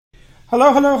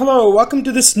Hello, hello, hello. Welcome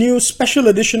to this new special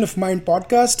edition of Mind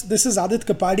Podcast. This is Aadit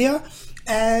Kapadia,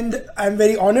 and I'm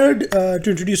very honored to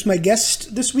introduce my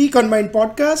guest this week on Mind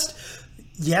Podcast.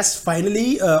 Yes,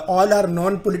 finally, all our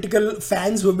non-political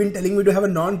fans who have been telling me to have a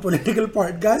non-political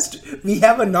podcast, we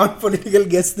have a non-political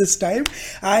guest this time.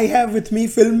 I have with me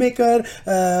filmmaker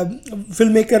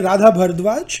Radha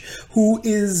Bharadwaj, who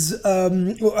is,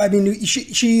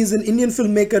 she is an Indian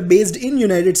filmmaker based in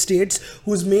United States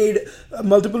who's made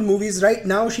multiple movies. Right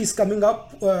now, she's coming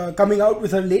out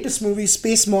with her latest movie,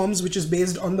 Space Moms, which is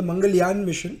based on the Mangalyaan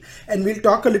mission, and we'll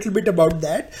talk a little bit about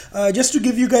that. Just to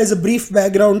give you guys a brief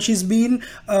background, she's been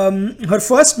her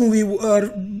first movie,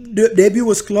 debut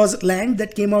was Closet Land,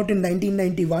 that came out in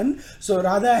 1991. So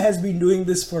Radha has been doing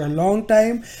this for a long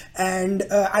time, and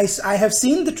I have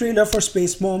seen the trailer for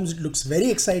Space Moms. It looks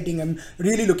very exciting. I'm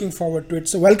really looking forward to it.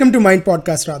 So welcome to Mind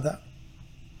Podcast, Radha.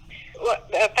 Well,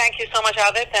 thank you so much,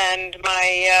 Aadit, and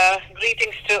my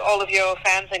greetings to all of your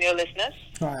fans and your listeners.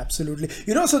 Oh, absolutely.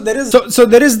 So there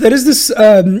is this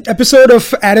episode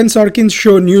of Aaron Sorkin's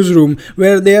show Newsroom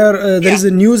where there is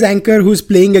a news anchor who's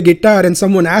playing a guitar, and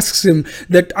someone asks him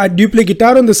that, do you play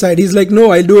guitar on the side? He's like,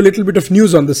 no, I'll do a little bit of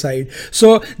news on the side.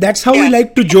 So that's how we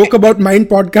like to joke about Mind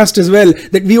Podcast as well,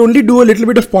 that we only do a little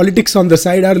bit of politics on the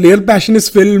side. Our real passion is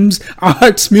films,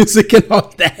 arts, music, and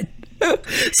all that.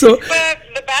 So, but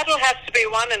the battle has to be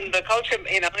won in the culture.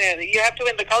 You have to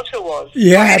win the culture wars.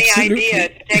 Yeah, for any absolutely. idea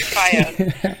to take fire.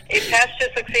 It has to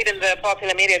succeed in the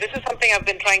popular media. This is something I've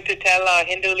been trying to tell our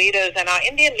Hindu leaders and our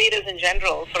Indian leaders in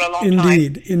general for a long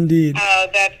time. Indeed.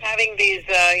 That having these,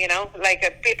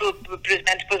 people who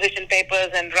present position papers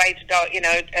and write,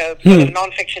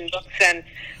 non-fiction books, and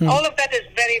all of that is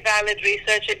very valid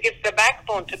research. It gives the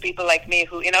backbone to people like me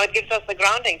who, it gives us the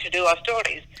grounding to do our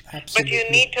stories. Absolutely. But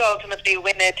you need to ultimately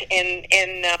win it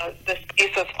in the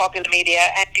space of popular media,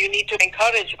 and you need to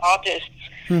encourage artists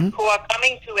who are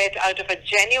coming to it out of a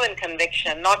genuine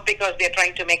conviction, not because they're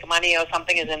trying to make money or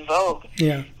something is in vogue.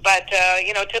 Yeah. But,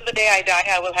 till the day I die,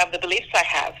 I will have the beliefs I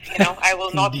have. I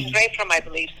will not stray from my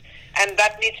beliefs. And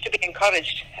that needs to be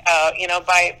encouraged,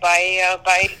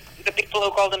 by the people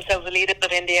who call themselves the leaders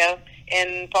of India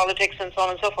in politics and so on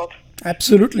and so forth.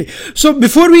 Absolutely. So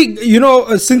before we,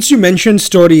 since you mentioned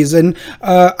stories, and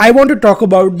I want to talk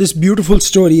about this beautiful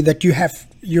story that you have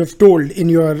told in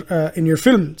your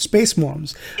film Space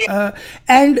Moms.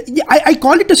 I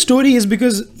call it a story is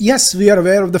because, yes, we are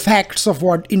aware of the facts of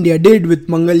what India did with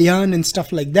Mangalyaan and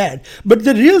stuff like that, but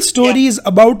the real story is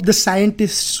about the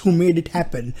scientists who made it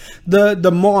happen,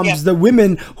 the moms, the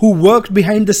women who worked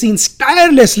behind the scenes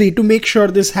tirelessly to make sure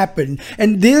this happened,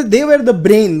 and they were the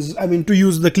brains, to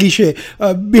use the cliche,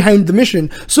 behind the mission.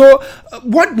 So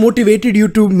what motivated you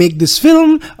to make this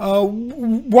film?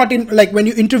 When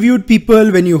you interviewed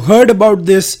people, when you heard about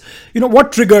this,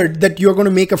 what triggered that you're going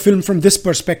to make a film from this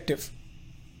perspective?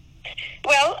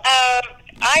 Well,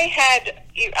 I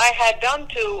had done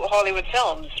 2 Hollywood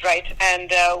films, right, and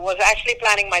was actually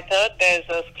planning my third. There's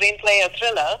a screenplay, a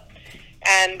thriller,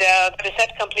 and that is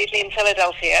set completely in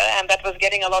Philadelphia, and that was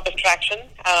getting a lot of traction.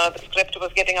 The script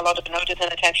was getting a lot of notice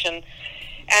and attention.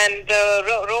 And the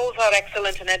roles are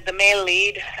excellent in it. The male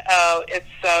lead,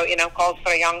 calls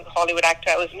for a young Hollywood actor.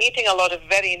 I was meeting a lot of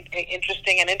very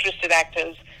interesting and interested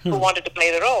actors who wanted to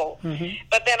play the role.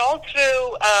 But then all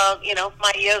through,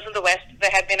 my years in the West,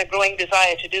 there had been a growing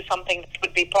desire to do something that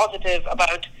would be positive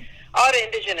about our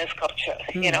indigenous culture,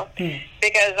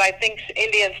 because I think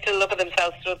Indians still look at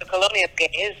themselves through the colonial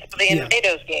gaze, the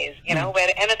invaders' gaze, where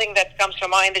anything that comes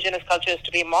from our indigenous culture is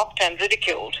to be mocked and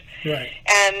ridiculed. Right.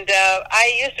 And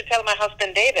I used to tell my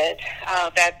husband David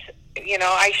that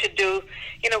I should do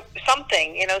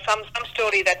something, some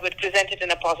story that would present it in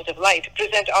a positive light,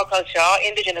 present our culture, our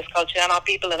indigenous culture, and our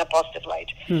people in a positive light.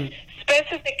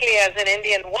 Specifically, as an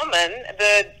Indian woman,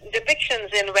 the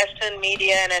depictions in Western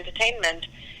media and entertainment,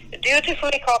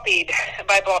 dutifully copied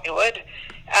by Bollywood,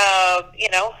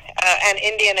 and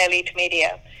Indian elite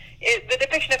media. The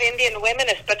depiction of Indian women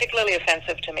is particularly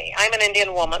offensive to me. I'm an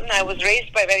Indian woman. I was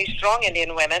raised by very strong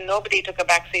Indian women. Nobody took a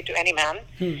backseat to any man.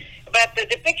 But the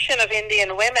depiction of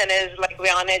Indian women is like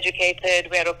we're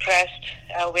uneducated, we're oppressed,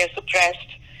 we're suppressed.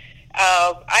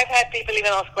 I've had people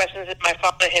even ask questions if my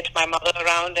father hit my mother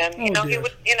around, and he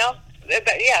would,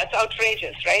 it's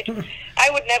outrageous, right? I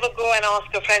would never go and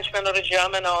ask a Frenchman or a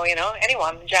German or,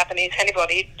 anyone, Japanese,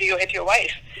 anybody, do you hit your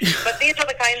wife? But these are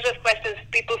the kinds of questions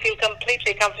people feel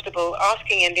completely comfortable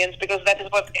asking Indians because that is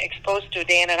what they're exposed to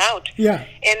day in and out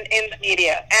in the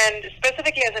media. And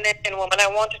specifically as an Indian woman, I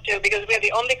wanted to, because we're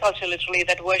the only culture literally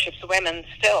that worships women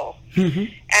still.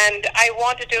 And I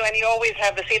wanted to, and you always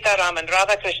have the Sita Raman,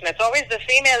 Radha Krishna. It's always the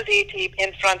female deity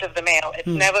in front of the male. It's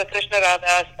never Krishna,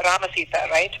 Radha, Rama, Sita,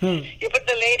 right? You put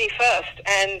the lady first.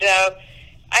 And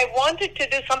I wanted to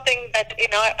do something that,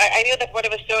 I knew that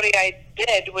whatever story I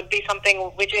did would be something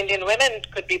which Indian women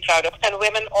could be proud of, and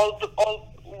women all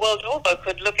world over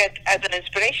could look at as an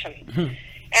inspiration.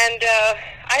 And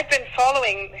I've been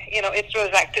following,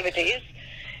 ISRO's activities.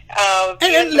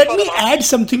 And let me add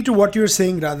something to what you're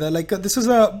saying, Radha. Like this is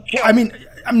I mean,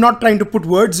 I'm not trying to put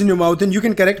words in your mouth, and you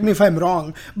can correct me if I'm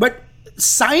wrong, but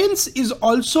science is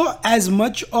also as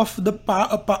much of the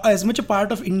as much a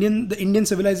part of the Indian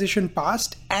civilization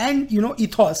past and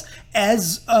ethos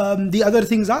as the other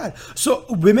things are. So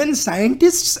women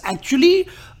scientists actually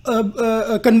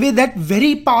convey that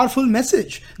very powerful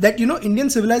message that Indian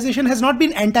civilization has not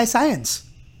been anti-science.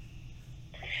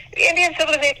 The Indian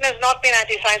civilization has not been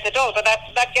anti-science at all, but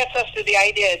that gets us to the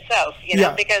idea itself,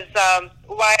 because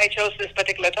why I chose this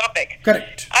particular topic.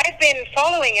 Correct. I've been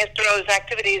following ISRO's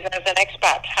activities as an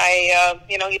expat. I,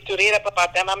 used to read up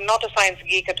about them. I'm not a science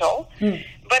geek at all.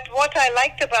 But what I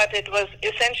liked about it was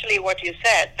essentially what you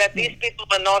said, that these people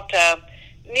were not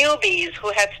newbies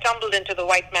who had stumbled into the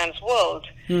white man's world.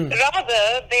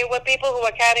 Rather, they were people who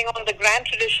were carrying on the grand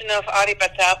tradition of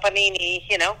Aryabhatta, Panini,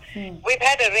 We've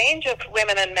had a range of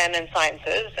women and men in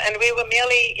sciences, and we were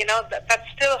merely, that's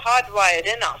still hardwired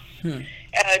in us.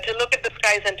 To look at the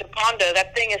skies and to ponder,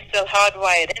 that thing is still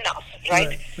hardwired in us,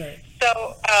 right?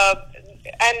 So,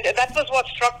 and that was what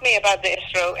struck me about the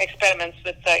ISRO experiments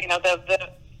with, the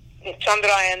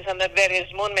Chandrayans and the various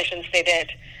moon missions they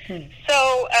did.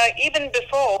 So even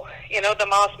before, the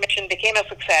Mars mission became a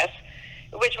success,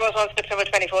 which was on September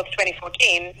 24th,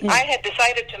 2014, I had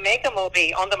decided to make a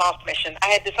movie on the Mars mission. I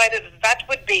had decided that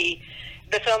would be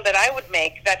the film that I would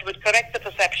make that would correct the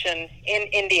perception in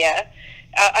India,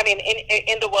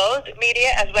 in the world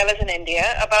media as well as in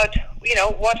India about,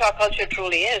 what our culture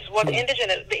truly is, what the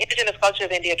indigenous culture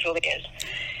of India truly is.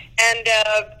 And,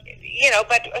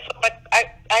 but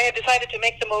I had decided to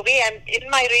make the movie, and in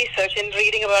my research, in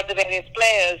reading about the various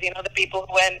players, the people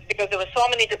who went, because there were so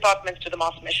many departments to the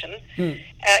Mars mission,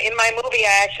 in my movie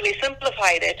I actually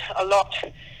simplified it a lot.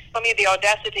 For me, the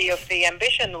audacity of the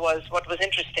ambition was what was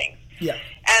interesting.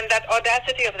 And that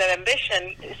audacity of that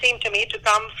ambition seemed to me to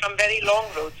come from very long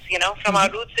roots, from our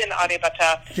roots in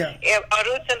Aryabhatta, our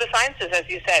roots in the sciences, as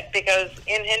you said, because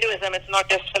in Hinduism it's not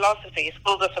just philosophy,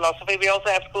 schools of philosophy. We also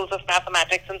have schools of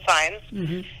mathematics and science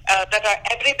that are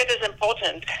every bit as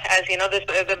important as,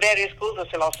 the various schools of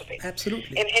philosophy.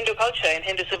 Absolutely. In Hindu culture, in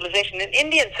Hindu civilization, in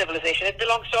Indian civilization, it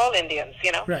belongs to all Indians,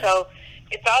 So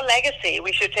it's our legacy.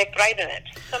 We should take pride in it.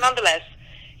 So nonetheless,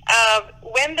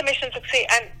 when the mission succeeded,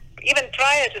 and even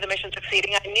prior to the mission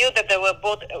succeeding, I knew that there were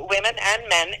both women and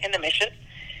men in the mission.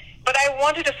 But I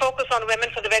wanted to focus on women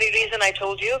for the very reason I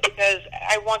told you, because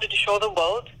I wanted to show the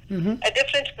world a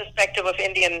different perspective of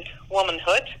Indian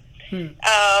womanhood. And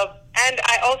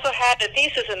I also had a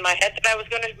thesis in my head that I was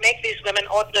going to make these women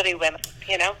ordinary women,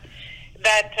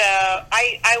 that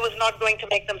I was not going to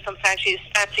make them some fancy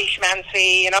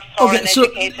schmancy, foreign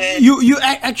educated. So you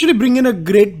actually bring in a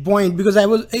great point, because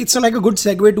it's like a good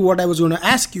segue to what I was going to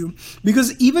ask you,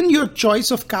 because even your choice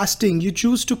of casting, you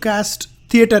choose to cast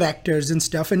theater actors and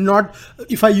stuff, and not,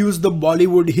 if I use the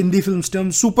Bollywood Hindi films term,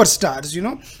 superstars,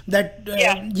 that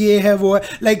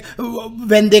like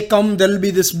when they come, there'll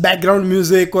be this background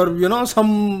music or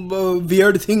some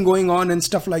weird thing going on and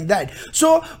stuff like that.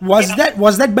 So was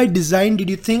that by design? Did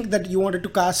you think that you wanted to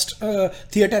cast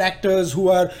theater actors who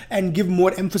are and give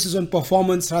more emphasis on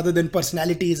performance rather than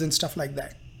personalities and stuff like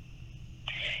that?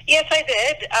 Yes, I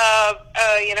did.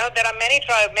 There are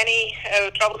many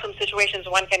troublesome situations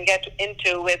one can get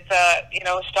into with,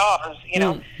 stars.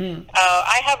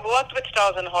 I have worked with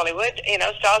stars in Hollywood.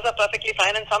 Stars are perfectly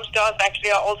fine, and some stars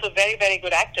actually are also very, very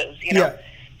good actors.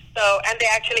 So, and they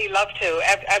actually love to.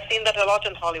 I've seen that a lot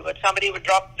in Hollywood. Somebody would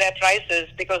drop their prices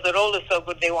because the role is so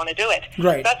good they want to do it.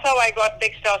 Right. That's how I got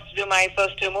big stars to do my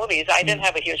first two movies. I didn't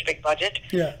have a huge big budget,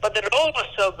 but the role was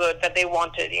so good that they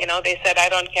wanted. They said, I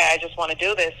don't care, I just want to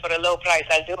do this for a low price.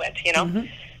 I'll do it.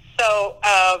 So,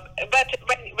 but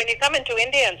when you come into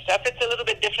India and stuff, it's a little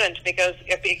bit different, because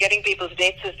getting people's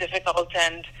dates is difficult,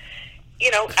 and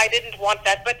I didn't want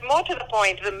that. But more to the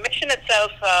point, the mission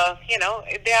itself,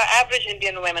 they are average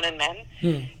Indian women and men.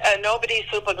 Nobody's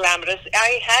super glamorous.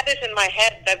 I had it in my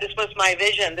head that this was my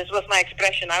vision, this was my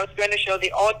expression. I was going to show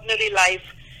the ordinary life,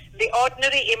 the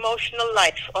ordinary emotional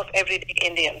life of everyday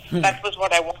Indians. That was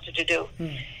what I wanted to do.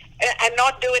 And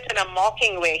not do it in a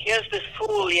mocking way. Here's this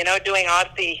fool, doing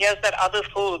aarti. Here's that other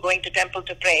fool going to temple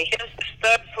to pray. Here's this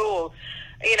third fool,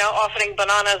 offering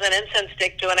bananas and incense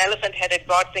stick to an elephant-headed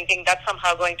god, thinking that's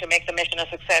somehow going to make the mission a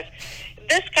success.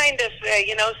 This kind of,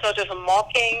 sort of a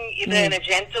mocking, either in a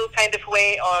gentle kind of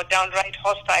way or downright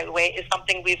hostile way, is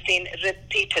something we've seen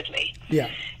repeatedly.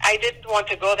 Yeah. I didn't want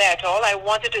to go there at all. I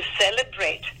wanted to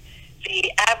celebrate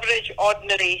the average,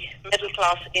 ordinary,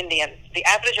 middle-class Indian, the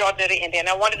average, ordinary Indian.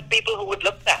 I wanted people who would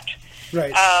look that.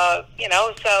 Right.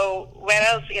 So where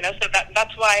else, so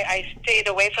that's why I stayed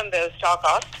away from the star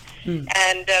cast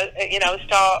and,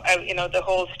 the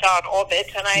whole star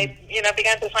orbit. And I,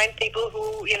 began to find people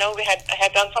who, we had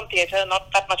done some theater,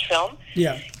 not that much film.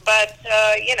 Yeah. But,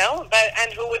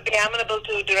 and who would be amenable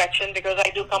to direction, because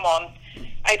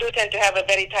I do tend to have a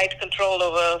very tight control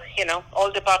over, all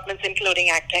departments, including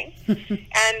acting.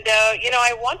 And,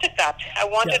 I wanted that. I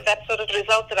wanted that sort of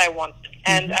result that I wanted.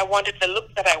 And I wanted the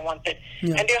look that I wanted.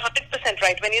 Yeah. And you're 100%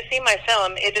 right. When you see my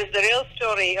film, it is the real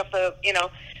story of the,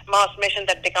 Mars mission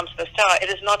that becomes the star. It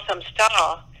is not some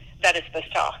star that is the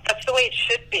star. That's the way it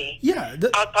should be. Yeah.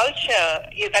 Our culture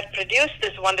that produced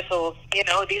this wonderful,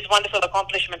 these wonderful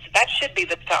accomplishments, that should be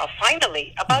the star.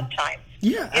 Finally, about time.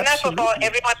 Yeah, enough of all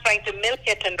everyone trying to milk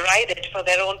it and ride it for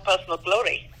their own personal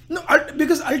glory. No,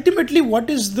 because ultimately, what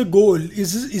is the goal?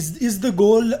 Is the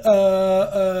goal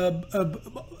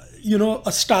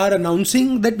a star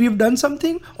announcing that we've done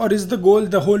something, or is the goal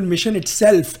the whole mission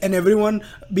itself and everyone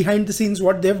behind the scenes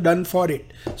what they've done for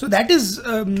it? So that is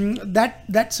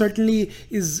that certainly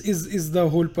is the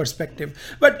whole perspective.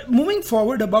 But moving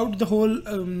forward about the whole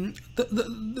the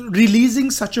releasing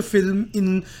such a film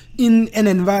in an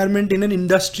environment, in an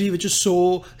industry which is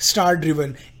so star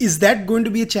driven, is that going to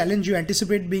be a challenge? You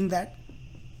anticipate being that?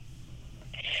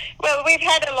 Well, we've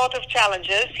had a lot of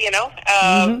challenges,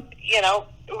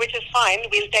 which is fine.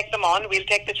 We'll take them on. We'll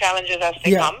take the challenges as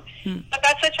they come. But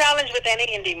that's a challenge with any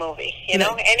indie movie.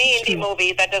 Any indie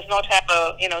movie that does not have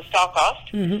a star cast,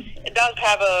 it does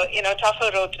have a tougher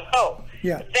road to hoe.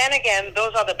 Yeah. Then again,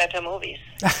 those are the better movies.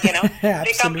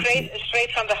 They come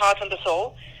straight from the heart and the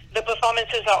soul. The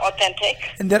performances are authentic.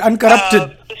 And they're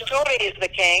uncorrupted. The story is the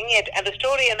king, and the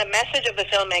story and the message of the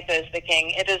filmmaker is the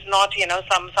king. It is not,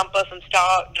 some person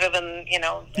star-driven,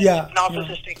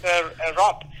 narcissistic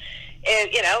romp.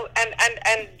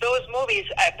 And those movies,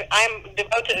 I'm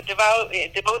devotedly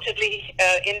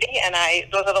indie, and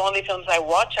those are the only films I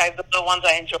watch. Those are the ones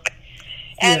I enjoy.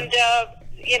 And,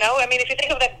 if you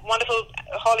think of that wonderful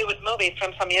Hollywood movie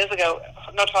from some years ago,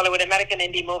 not Hollywood, American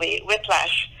indie movie,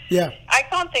 Whiplash. Yeah. I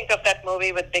can't think of that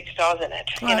movie with big stars in it.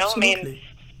 Absolutely.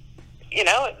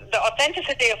 The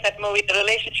authenticity of that movie, the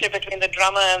relationship between the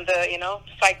drummer and the,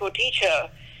 psycho teacher,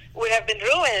 would have been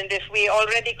ruined if we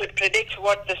already could predict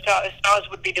what the stars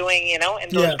would be doing, in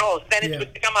those roles. Then it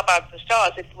would become about the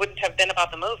stars. It wouldn't have been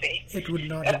about the movie. It would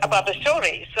not about the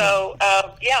story. So,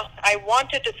 I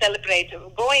wanted to celebrate.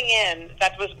 Going in,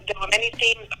 there were many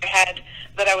themes I had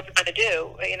that I was going to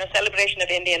do. Celebration of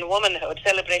Indian womanhood,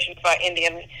 celebration of our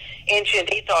Indian ancient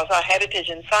ethos, our heritage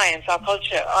and science, our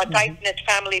culture, our tight-knit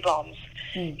family bonds.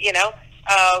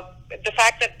 The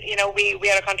fact that, we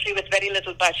are a country with very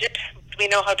little budget. We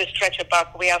know how to stretch a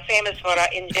buck. We are famous for our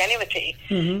ingenuity.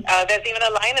 There's even a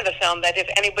line in the film that if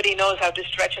anybody knows how to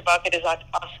stretch a buck, it is us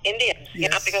Indians,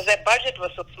 because their budget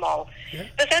was so small. Yeah.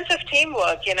 The sense of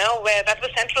teamwork, where that was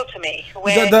central to me,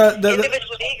 where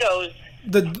individual egos...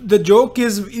 The joke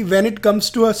is, when it comes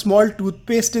to a small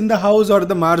toothpaste in the house or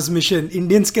the Mars mission,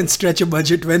 Indians can stretch a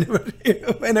budget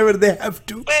whenever they have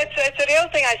to. Well, it's a real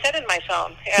thing I said in my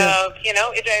film.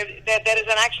 There is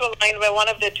an actual line where one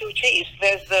of the two chiefs,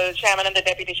 there's the chairman and the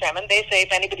deputy chairman, they say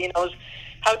if anybody knows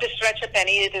how to stretch a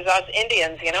penny, it is us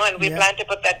Indians, and we plan to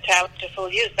put that talent to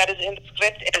full use. That is in the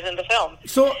script, it is in the film.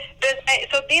 So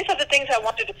these are the things I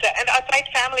wanted to say. And our tight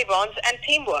family bonds and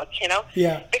teamwork,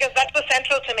 because that was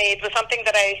central to me. It was something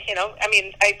that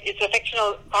it's a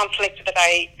fictional conflict that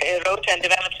I wrote and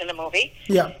developed in the movie.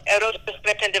 Yeah. I wrote the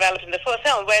script and developed in the first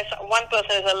film, where one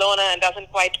person is a loner and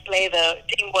doesn't quite play the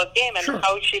teamwork game, and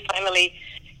how she finally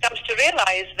comes to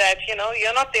realize that,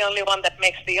 you're not the only one that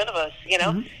makes the universe,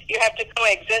 You have to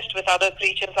coexist with other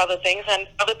creatures, other things, and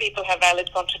other people have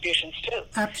valid contributions too.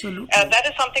 Absolutely. That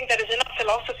is something that is in our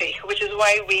philosophy, which is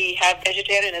why we have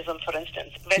vegetarianism, for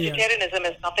instance. Vegetarianism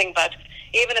is nothing but,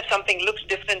 even if something looks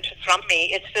different from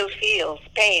me, it still feels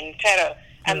pain, terror,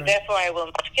 and therefore I will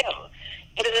not kill.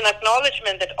 It is an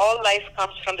acknowledgement that all life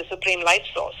comes from the supreme life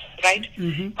source, right?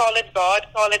 Call it God,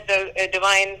 call it the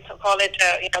divine, call it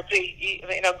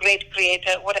great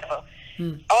creator, whatever.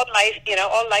 All life,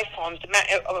 all life forms,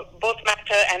 both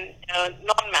matter and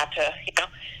non-matter,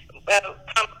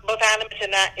 both animate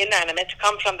and inanimate,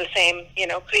 come from the same,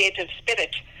 creative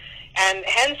spirit. And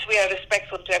hence we are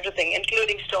respectful to everything,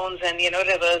 including stones and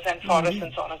rivers and forests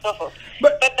and so on and so forth.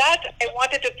 But that I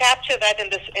wanted to capture that in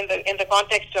the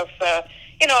context of a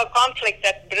conflict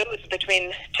that brews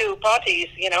between two parties,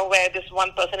 where this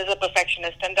one person is a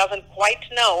perfectionist and doesn't quite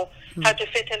know how to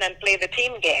fit in and play the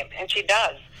team game, and she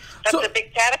does. That's a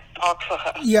big character arc for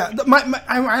her. Yeah,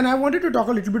 and I wanted to talk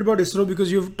a little bit about ISRO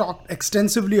because you've talked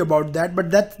extensively about that, but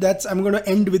that's I'm going to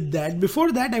end with that.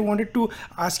 Before that, I wanted to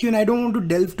ask you, and I don't want to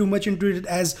delve too much into it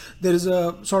as there is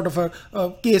a sort of a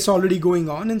case already going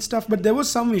on and stuff, but there was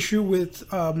some issue with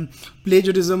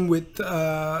plagiarism with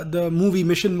the movie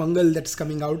Mission Mangal that's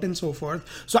coming out and so forth.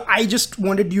 So I just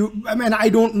wanted I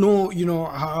don't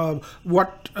know,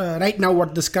 what right now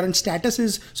what this current status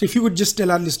is. So if you could just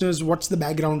tell our listeners what's the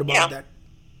background about that.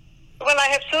 Well, I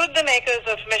have sued the makers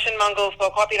of Mission Mangal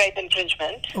for copyright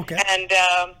infringement. Okay. And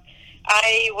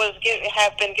I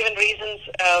have been given reasons,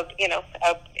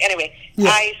 anyway. Yeah.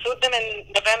 I sued them in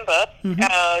November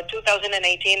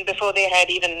 2018 before they had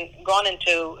even gone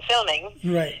into filming.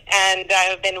 Right. And I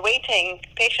have been waiting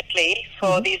patiently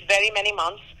for these very many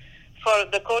months for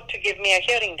the court to give me a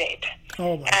hearing date.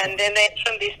 Oh my and in the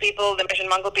interim, these people, the Mission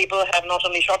Mangal people, have not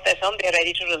only shot their film, they're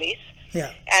ready to release. Yeah.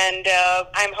 And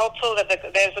I'm hopeful that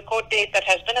there's a court date that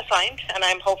has been assigned, and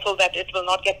I'm hopeful that it will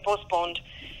not get postponed,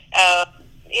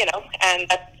 and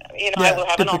that, I will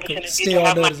have an opportunity to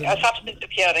have a substantive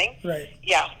hearing. Right.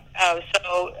 Yeah.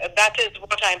 So that is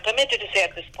what I'm permitted to say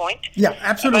at this point. Yeah,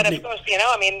 absolutely. But of course,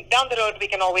 down the road we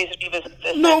can always revisit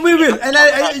this. No, we will.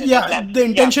 And the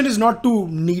intention is not to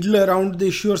needle around the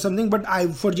issue or something, but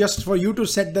for you to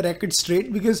set the record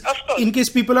straight, because in case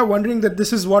people are wondering that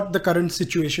this is what the current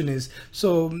situation is.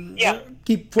 So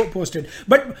keep posted.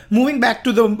 But moving back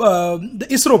to the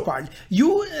ISRO part,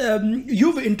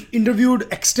 you've interviewed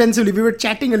extensively. We were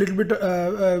chatting a little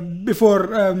bit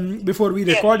before we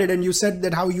recorded, and you said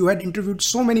that how you had interviewed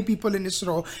so many people in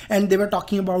ISRO, and they were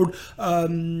talking about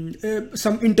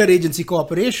some interagency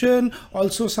cooperation,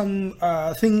 also some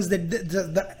things that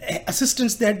the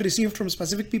assistance they had received from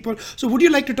specific people. So would you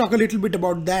like to talk a little bit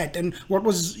about that, and what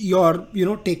was your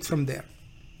take from there?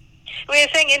 We're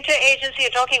saying interagency, you're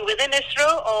talking within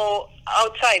ISRO or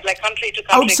outside, like country to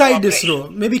country? Outside ISRO,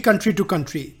 maybe country to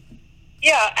country.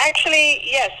 Yeah, actually,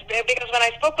 yes, because when I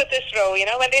spoke with ISRO,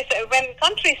 when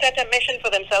countries set a mission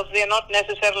for themselves, they're not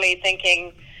necessarily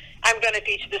thinking, I'm going to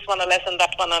teach this one a lesson,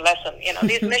 that one a lesson.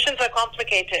 These missions are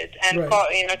complicated and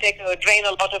drain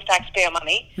a lot of taxpayer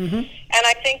money. And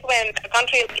I think when a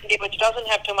country like India, which doesn't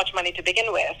have too much money to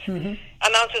begin with,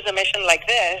 announces a mission like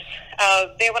this,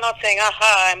 they were not saying,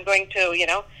 I'm going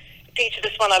to, teach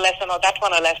this one a lesson or that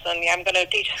one a lesson. I'm going to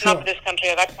snub this country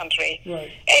or that country.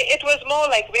 Right. It was more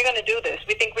like, we're going to do this.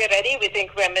 We think we're ready. We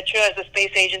think we're mature as a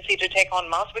space agency to take on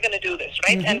Mars. We're going to do this,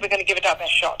 right? And we're going to give it our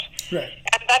best shot. Right.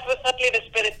 And that was certainly the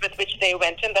spirit with which they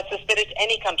went in. That's the spirit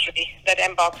any country that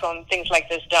embarks on things like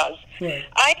this does. Right.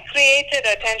 I created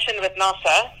a tension with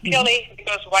NASA purely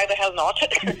because why the hell not?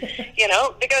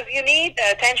 Because you need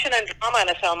tension and drama in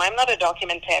a film. I'm not a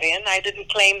documentarian. I didn't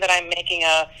claim that I'm making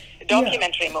a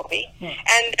documentary movie.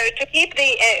 And to keep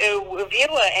the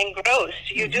viewer engrossed,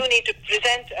 you do need to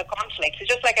present a conflict. So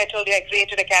just like I told you, I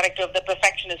created a character of the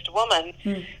perfectionist woman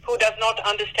who does not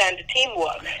understand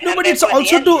teamwork. No, but it's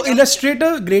also to illustrate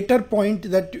a greater point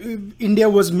that India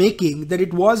was making, that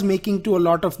it was making to a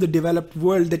lot of the developed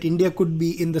world, that India could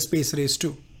be in the space race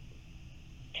too.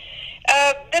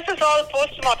 This is all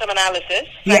post-mortem analysis,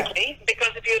 frankly, because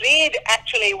if you read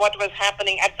actually what was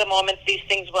happening at the moment these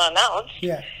things were announced,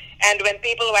 and when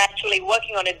people were actually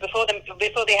working on it before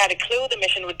they had a clue the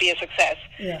mission would be a success,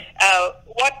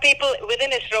 what people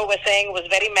within ISRO were saying was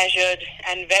very measured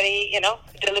and very,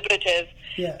 deliberative.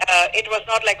 It was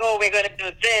not like, we're going to do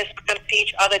this, we're going to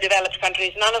teach other developed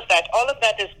countries. None of that. All of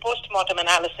that is post-mortem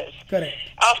analysis. Correct.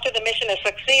 After the mission has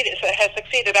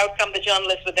succeeded, out come the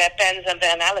journalists with their pens and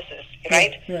their analysis,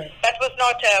 right? That was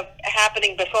not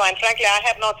happening before. And frankly, I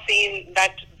have not seen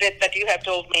that bit that you have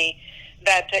told me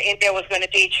that India was going to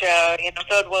teach,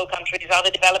 third world countries,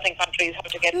 other developing countries how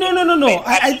to get No, to no, no, no.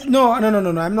 space. No.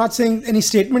 I'm not saying any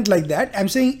statement like that. I'm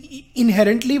saying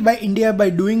inherently by India, by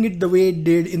doing it the way it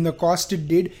did, in the cost it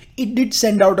did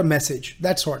send out a message.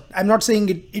 That's what. I'm not saying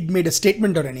it made a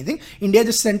statement or anything. India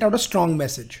just sent out a strong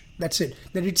message. That's it.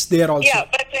 That it's there also. Yeah,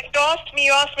 but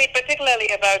you asked me particularly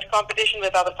about competition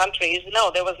with other countries.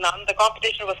 No, there was none. The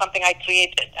competition was something I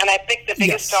created, and I picked the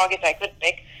biggest target I could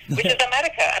pick, which is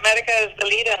America. America is the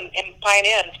leader in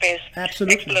pioneer in space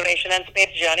exploration and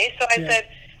space journey. So I said,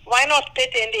 why not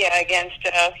pit India against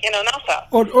NASA?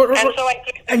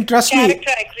 And trust me,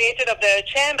 character I created of the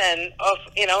chairman of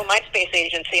my space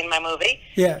agency in my movie.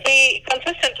 Yeah. He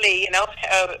consistently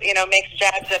makes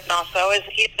jabs at NASA.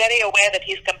 He's very aware that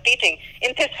he's competing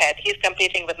in his head. He's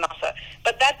competing with NASA,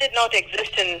 but that did not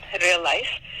exist in real life.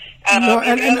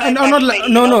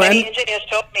 Many engineers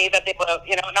told me that they were,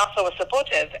 NASA was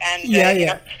supportive and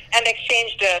and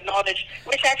exchanged knowledge,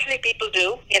 which actually people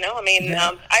do.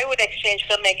 I would exchange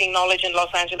filmmaking knowledge in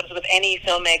Los Angeles with any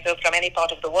filmmaker from any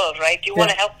part of the world, right? You want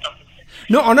to help them.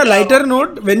 No, on a lighter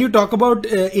note, when you talk about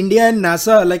India and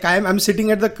NASA, like I'm sitting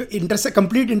at the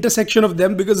complete intersection of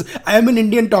them because I am an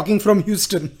Indian talking from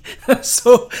Houston.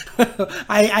 So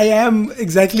I am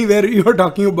exactly where you're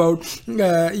talking about,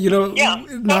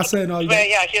 NASA and all that.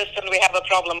 Yeah, Houston, we have a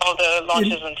problem, all the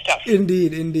launches and stuff.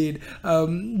 Indeed.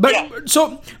 But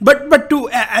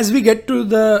as we get to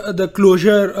the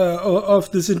closure of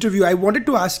this interview, I wanted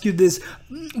to ask you this.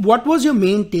 What was your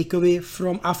main takeaway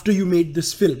from after you made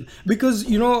this film? Because,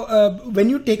 when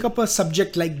you take up a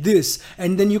subject like this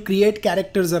and then you create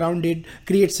characters around it,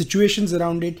 create situations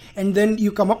around it, and then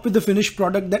you come up with the finished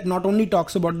product that not only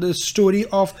talks about the story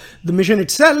of the mission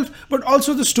itself, but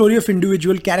also the story of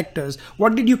individual characters.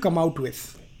 What did you come out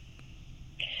with?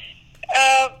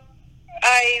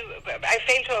 I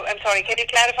failed to. I'm sorry. Can you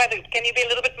clarify? Can you be a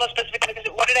little bit more specific?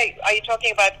 Are you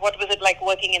talking about? What was it like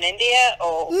working in India,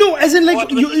 or no? As in, like,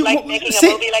 what was it like making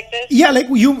a movie like this? Yeah, like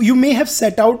you may have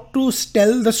set out to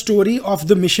tell the story of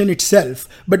the mission itself,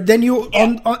 but then you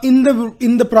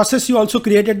in the process you also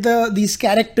created these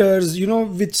characters.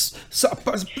 Which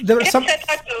there were some.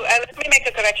 Let me make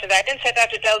a correction. I didn't set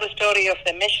out to tell the story of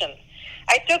the mission.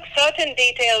 I took certain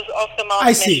details of the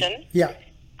Mars mission. Yeah.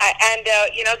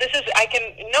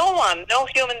 No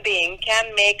human being can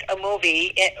make a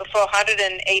movie for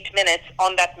 108 minutes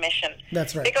on that mission.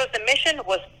 That's right. Because the mission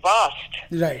was vast.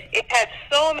 Right. It had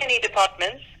so many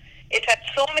departments. It had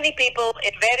so many people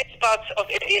in various parts of,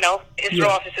 ISRO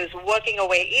offices working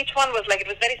away. Each one was it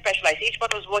was very specialized. Each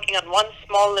one was working on one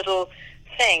small little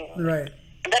thing. Right.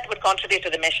 That would contribute to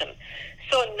the mission.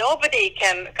 So nobody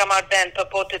can come out there and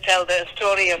purport to tell the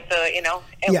story of the,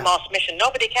 Mars mission.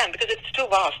 Nobody can, because it's too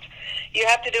vast. You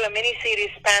have to do a mini-series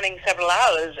spanning several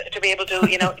hours to be able to,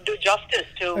 do justice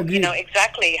to,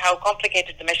 exactly how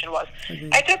complicated the mission was.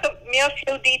 Agreed. I took a mere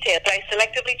few details. I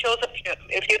selectively chose a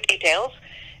few details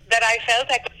that I felt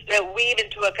I could weave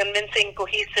into a convincing,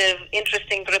 cohesive,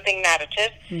 interesting, gripping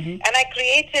narrative. Mm-hmm. And I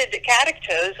created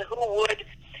characters who would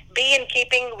be in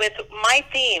keeping with my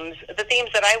themes, the themes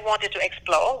that I wanted to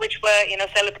explore, which were,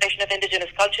 celebration of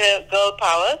indigenous culture, girl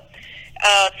power,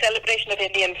 celebration of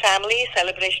Indian family,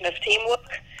 celebration of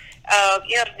teamwork.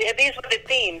 These were the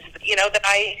themes, that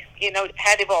I,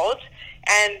 had evolved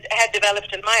and had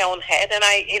developed in my own head, and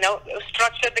I,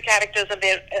 structured the characters and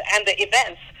the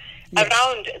events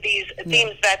around these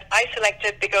themes that I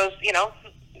selected because,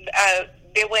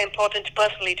 they were important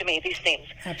personally to me, these themes.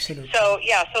 Absolutely. So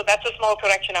that's a small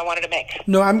correction I wanted to make.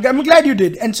 No, I'm glad you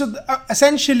did. And so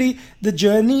essentially the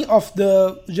journey of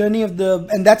the,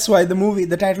 and that's why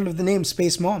the title of the name,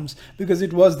 Space Moms, because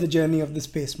it was the journey of the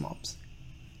Space Moms.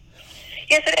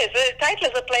 Yes, it is. The title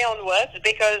is a play on words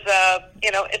because,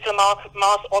 it's a Mars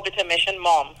orbiter mission,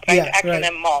 MOM, right?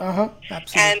 Acronym MOM.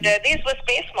 Absolutely. And these were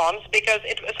space moms because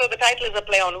so the title is a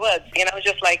play on words,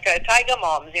 just like tiger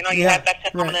moms, you have that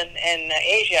phenomenon in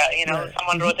Asia,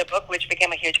 someone wrote a book which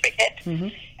became a huge big hit. Mm-hmm.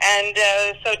 And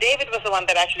so David was the one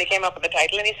that actually came up with the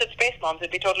title, and he said space moms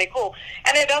would be totally cool.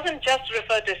 And it doesn't just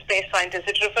refer to space scientists,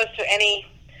 it refers to any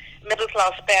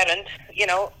middle-class parent,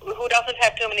 who doesn't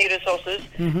have too many resources,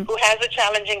 mm-hmm. who has a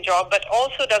challenging job, but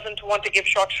also doesn't want to give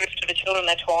short shrift to the children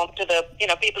at home, to the,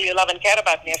 people you love and care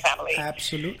about in your family.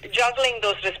 Absolutely. Juggling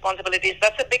those responsibilities,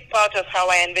 that's a big part of how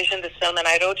I envisioned this film, and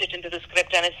I wrote it into the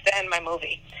script, and it's there in my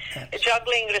movie. Absolutely.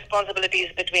 Juggling responsibilities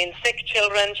between sick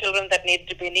children that need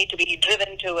to be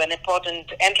driven to an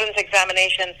important entrance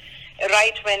examination,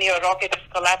 right when your rocket is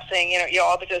collapsing, your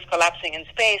orbiter is collapsing in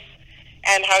space,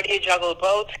 and how do you juggle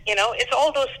both? It's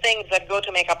all those things that go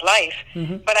to make up life.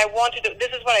 But I wanted to, this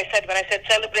is what I said when I said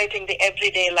celebrating the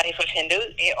everyday life of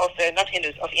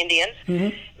of Indians,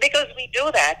 because we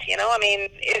do that, I mean,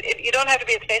 you don't have to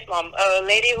be a space mom. A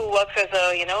lady who works as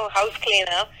a, house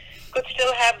cleaner could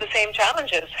still have the same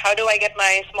challenges. How do I get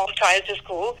my small child to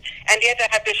school, and yet I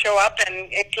have to show up and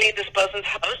clean this person's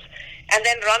house, and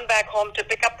then run back home to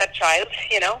pick up that child,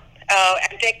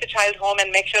 and take the child home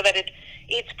and make sure that it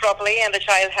eats properly and the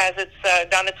child has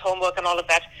done its homework and all of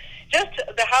that. Just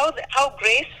how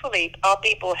gracefully our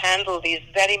people handle these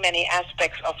very many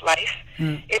aspects of life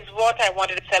is what I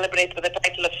wanted to celebrate with the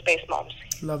title of Space Moms.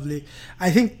 Lovely. I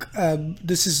think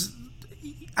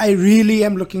I really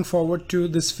am looking forward to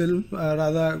this film.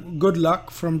 Rather, good luck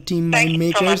from Team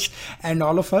Mindmakers and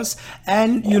all of us.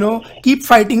 And keep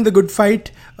fighting the good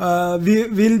fight. We'll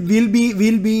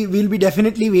be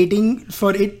definitely waiting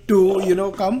for it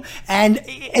to come. And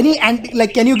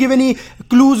can you give any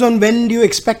clues on when do you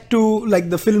expect to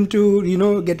the film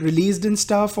to get released and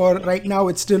stuff? Or right now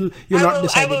it's still not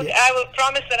decided yet? I will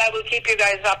promise that I will keep you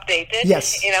guys updated.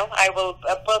 Yes. I will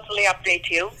personally update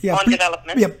you on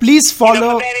development. Yeah, please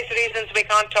follow. For various reasons, we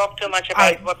can't talk too much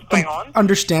about what's going on.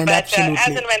 Understand, but, absolutely. As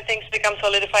and when things become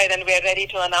solidified and we are ready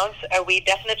to announce, we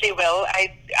definitely will.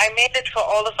 I made it for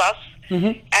all of us.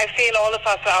 I feel all of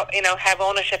us have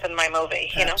ownership in my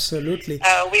movie. Absolutely.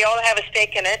 We all have a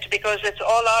stake in it because it's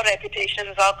all our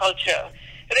reputations, our culture.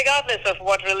 Regardless of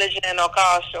what religion or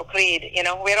caste or creed,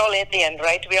 we're all Indian,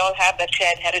 right? We all have that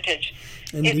shared heritage.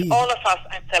 Indeed. It's all of us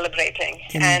I'm celebrating.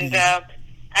 Indeed. And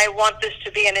I want this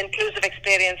to be an inclusive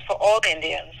experience for all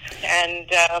Indians, and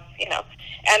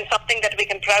and something that we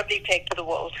can proudly take to the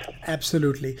world.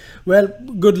 Absolutely. Well,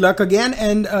 good luck again,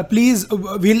 and please,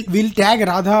 we'll tag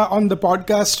Radha on the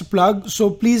podcast plug. So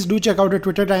please do check out her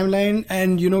Twitter timeline,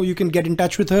 and you can get in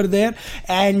touch with her there,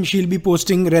 and she'll be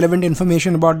posting relevant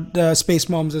information about the Space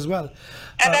Moms as well.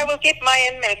 And I will keep my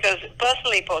inmakers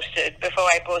personally posted before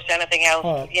I post anything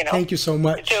else. Thank you so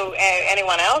much. To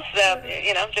anyone else,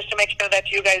 just to make sure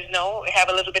that you guys have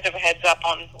a little bit of a heads up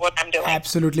on what I'm doing.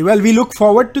 Absolutely. Well, we look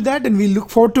forward to that, and we look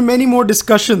forward to many more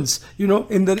discussions,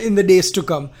 in the days to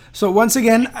come. So once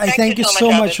again, I thank you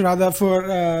so much, Radha,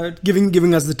 for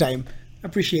giving us the time.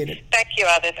 Appreciate it. Thank you,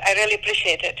 Aadit. I really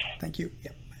appreciate it. Thank you.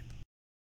 Yeah.